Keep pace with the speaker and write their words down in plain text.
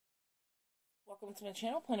Welcome to my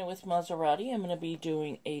channel, Planning with Maserati. I'm going to be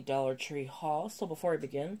doing a Dollar Tree haul. So before I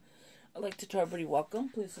begin, I'd like to tell everybody welcome.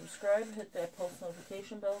 Please subscribe, hit that post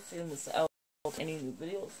notification bell so you don't miss out on any new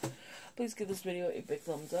videos. Please give this video a big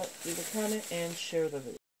thumbs up, leave a comment, and share the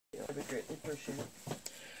video. I'd be greatly appreciated.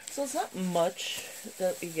 So it's not much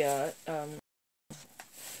that we got.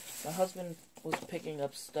 My husband was picking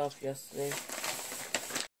up stuff yesterday.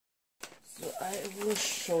 So I will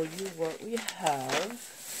show you what we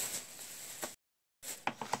have.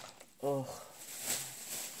 Oh,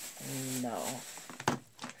 no.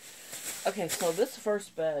 Okay, so this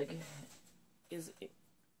first bag is,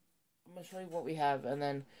 I'm going to show you what we have and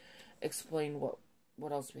then explain what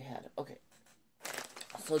else we had. Okay,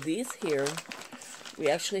 so these here, we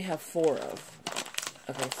actually have 4 of.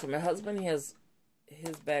 Okay, so my husband, he has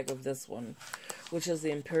his bag of this one, which is the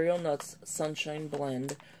Imperial Nuts Sunshine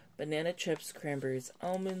Blend, banana chips, cranberries,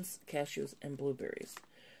 almonds, cashews, and blueberries.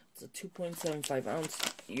 It's a 2.75 ounce.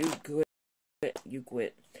 You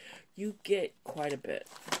get quite a bit.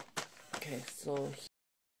 Okay, so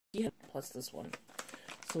he had plus this one.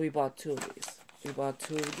 So we bought 2 of these. We bought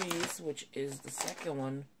 2 of these, which is the second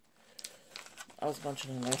one. I was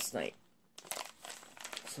munching on last night.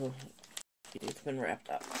 So it's been wrapped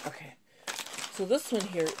up. Okay. So this one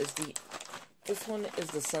here is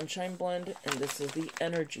the Sunshine Blend, and this is the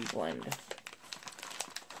Energy Blend.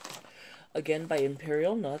 Again, by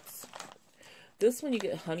Imperial Nuts. This one you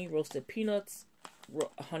get honey roasted peanuts,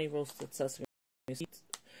 honey roasted sesame seeds,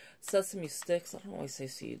 sesame sticks, I don't know why I say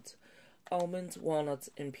seeds, almonds, walnuts,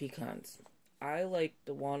 and pecans. I like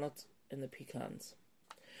the walnuts and the pecans.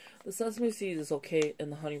 The sesame seeds is okay,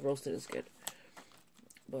 and the honey roasted is good.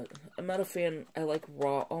 But I'm not a fan. I like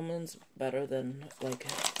raw almonds better than like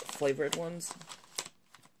flavored ones.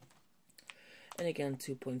 And again,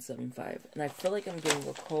 2.75. And I feel like I'm getting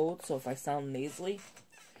a cold, so if I sound nasally,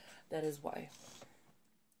 that is why.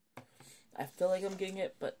 I feel like I'm getting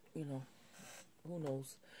it, but, you know, who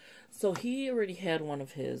knows. So he already had one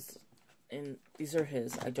of his, and these are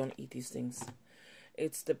his. I don't eat these things.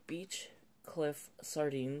 It's the Beach Cliff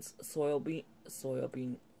Sardines soybean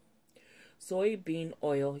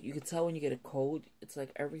oil. You can tell when you get a cold. It's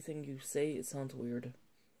like everything you say, it sounds weird.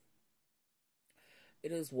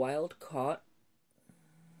 It is wild caught.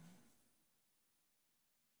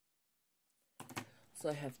 So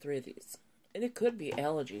I have 3 of these. And it could be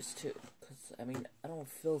allergies too. Because, I mean, I don't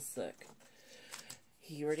feel sick.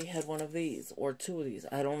 He already had one of these. Or 2 of these.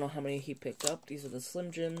 I don't know how many he picked up. These are the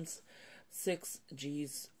Slim Jims. 6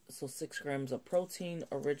 G's. So 6 grams of protein.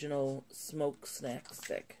 Original smoked snack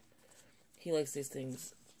stick. He likes these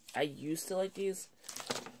things. I used to like these.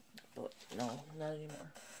 But no, not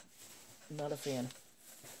anymore. Not a fan.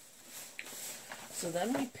 So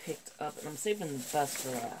then we picked up. And I'm saving the best for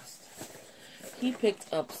last. He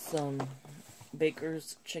picked up some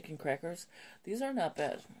Baker's chicken crackers. These are not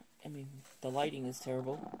bad. I mean, the lighting is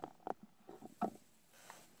terrible. I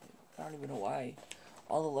don't even know why.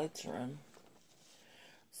 All the lights are on.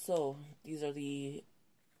 So, these are the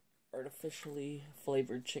artificially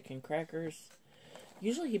flavored chicken crackers.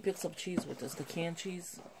 Usually he picks up cheese with this, the canned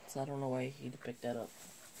cheese. So I don't know why he picked that up.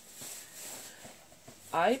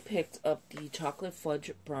 I picked up the chocolate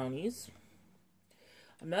fudge brownies.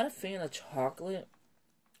 I'm not a fan of chocolate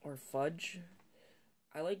or fudge.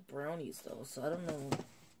 I like brownies though, so I don't know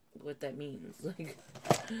what that means. Like,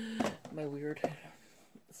 am I weird?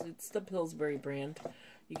 So it's the Pillsbury brand.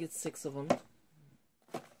 You get 6 of them.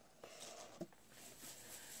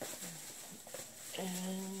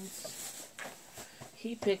 And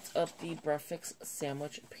he picked up the breakfast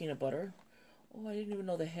sandwich peanut butter. Oh, I didn't even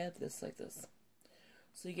know they had this like this.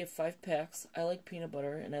 So you get 5 packs. I like peanut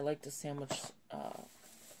butter, and I like the sandwich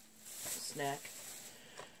snack.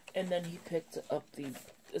 And then he picked up the,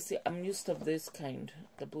 see, I'm used to this kind,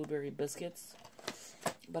 the blueberry biscuits,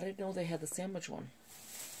 but I didn't know they had the sandwich one.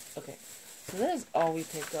 Okay, so that is all we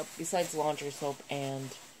picked up, besides laundry soap and,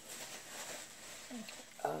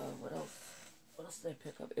 what else did I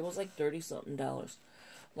pick up? It was like $30-something.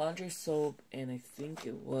 Laundry soap, and I think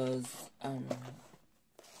it was,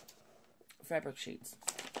 fabric sheets.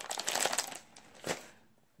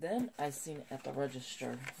 Then I seen it at the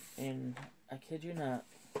register, and I kid you not,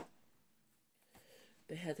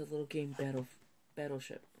 they had the little game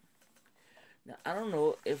Battleship. Now, I don't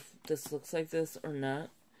know if this looks like this or not.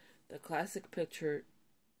 The classic picture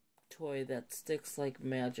toy that sticks like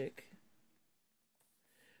magic.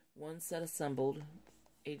 1 set assembled,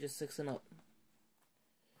 ages 6 and up.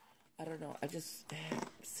 I don't know, I just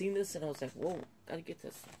seen this and I was like, whoa, gotta get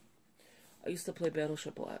this. I used to play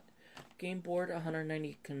Battleship a lot. Game board,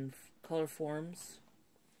 190 color forms,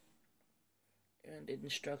 and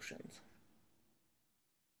instructions.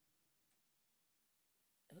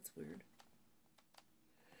 That's weird.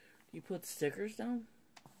 You put stickers down?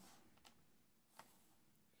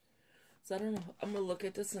 So I don't know. I'm going to look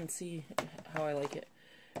at this and see how I like it.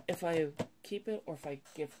 If I keep it or if I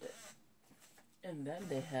gift it. And then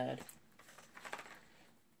they had,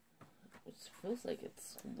 which feels like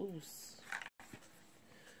it's loose,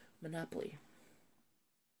 Monopoly.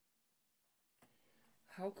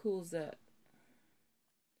 How cool is that?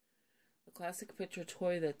 A classic picture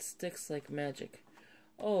toy that sticks like magic.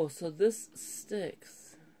 Oh, so this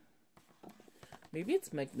sticks. Maybe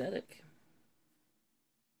it's magnetic.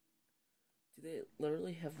 Do they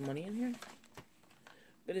literally have money in here?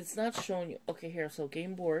 But it's not showing you. Okay, here. So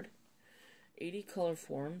game board. 80 color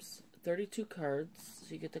forms. 32 cards.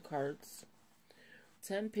 So you get the cards.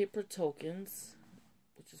 10 paper tokens.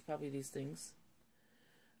 Which is probably these things.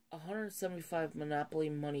 175 Monopoly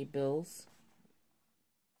money bills.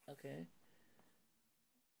 Okay.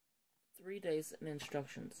 3 days and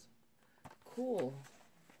instructions. Cool.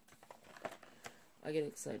 I get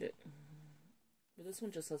excited. But this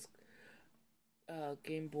one just says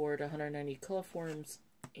game board, 190 color forms,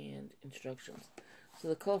 and instructions. So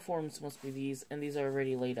the color forms must be these, and these are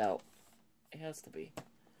already laid out. It has to be.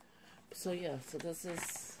 So yeah, so this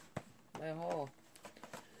is my haul.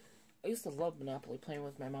 I used to love Monopoly, playing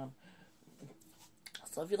with my mom.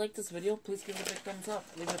 So if you like this video, please give it a big thumbs up.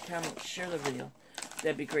 Leave a comment, share the video.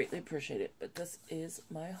 That'd be greatly appreciated. But this is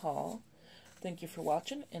my haul. Thank you for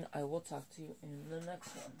watching, and I will talk to you in the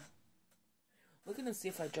next one. Looking to see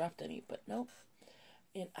if I dropped any, but nope.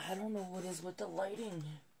 And I don't know what is with the lighting.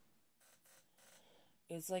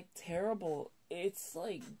 It's like terrible. It's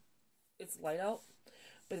like, it's light out,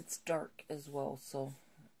 but it's dark as well. So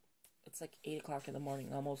it's like 8 o'clock in the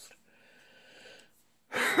morning almost.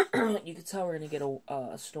 You can tell we're going to get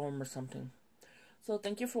a storm or something. So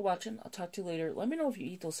thank you for watching. I'll talk to you later. Let me know if you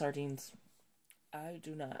eat those sardines. I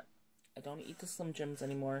do not. I don't eat the Slim Jims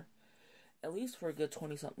anymore. At least for a good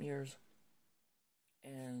 20-something years.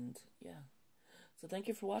 And yeah. So thank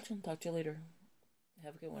you for watching. Talk to you later.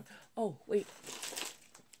 Have a good one. Oh, wait.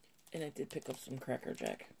 And I did pick up some Cracker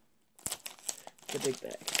Jack. The big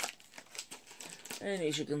bag. And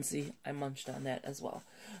as you can see, I munched on that as well.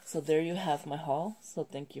 So there you have my haul. So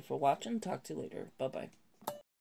thank you for watching. Talk to you later. Bye-bye.